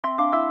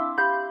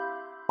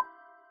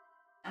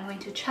going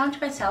to challenge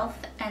myself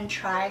and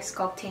try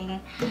sculpting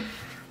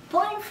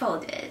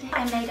blindfolded.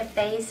 I made a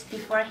base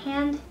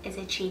beforehand. Is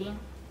it cheating?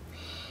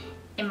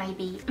 It might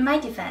be. In my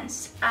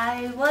defense,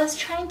 I was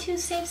trying to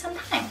save some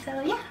time, so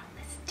yeah,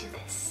 let's do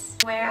this.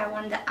 Where I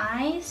want the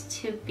eyes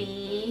to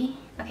be.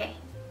 Okay,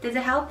 does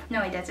it help?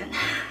 No, it doesn't.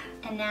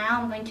 And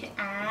now I'm going to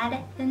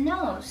add the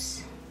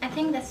nose. I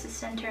think that's the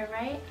center,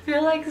 right? I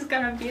feel like it's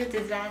gonna be a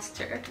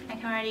disaster. I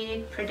can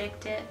already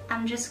predict it.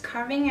 I'm just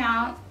carving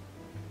out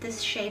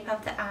this shape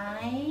of the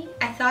eye.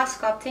 I thought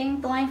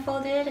sculpting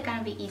blindfolded is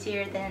gonna be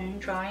easier than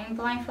drawing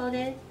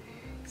blindfolded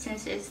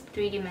since it's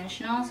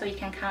three-dimensional, so you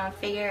can kind of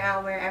figure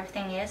out where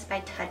everything is by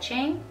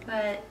touching.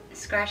 But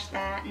scratch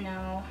that,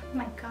 no. Oh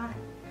my god.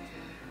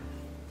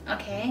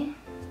 Okay.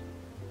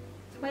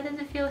 Why does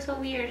it feel so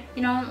weird?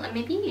 You know,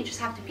 maybe you just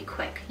have to be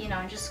quick. You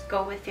know, just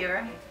go with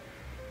your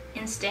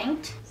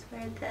instinct. That's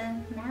where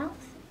the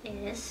mouth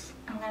is.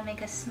 I'm gonna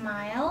make a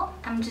smile.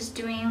 I'm just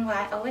doing what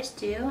I always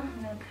do.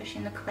 I'm gonna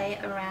pushing the clay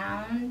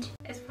around.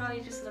 It's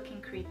probably just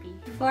looking creepy.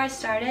 Before I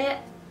started,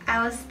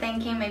 I was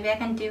thinking maybe I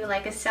can do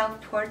like a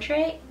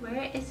self-portrait.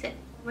 Where is it?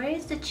 Where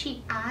is the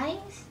cheek?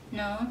 Eyes,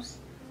 nose,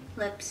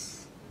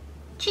 lips,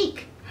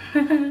 cheek.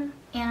 And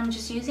I'm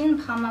just using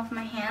the palm of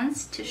my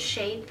hands to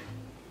shape,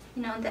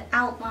 you know, the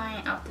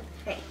outline of the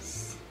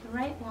face. The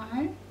right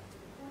one.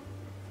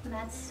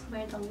 That's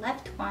where the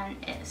left one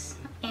is.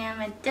 And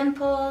my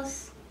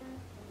dimples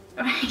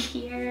right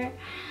here.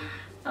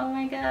 Oh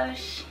my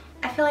gosh.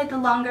 I feel like the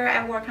longer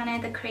I work on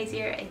it, the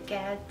crazier it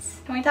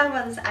gets. Can we talk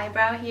about this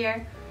eyebrow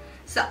here?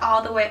 So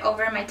all the way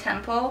over my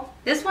temple.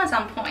 This one's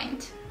on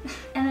point.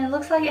 And it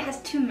looks like it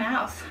has two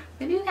mouths.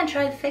 Maybe we can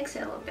try to fix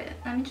it a little bit.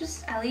 Let me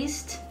just at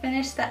least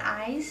finish the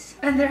eyes.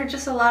 And there are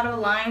just a lot of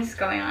lines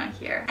going on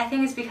here. I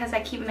think it's because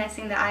I keep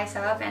messing the eyes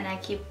up and I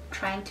keep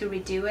trying to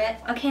redo it.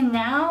 Okay,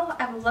 now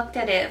I've looked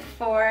at it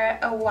for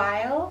a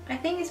while. I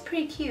think it's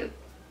pretty cute.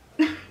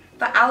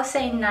 But I would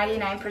say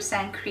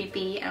 99%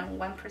 creepy and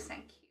 1%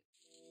 cute.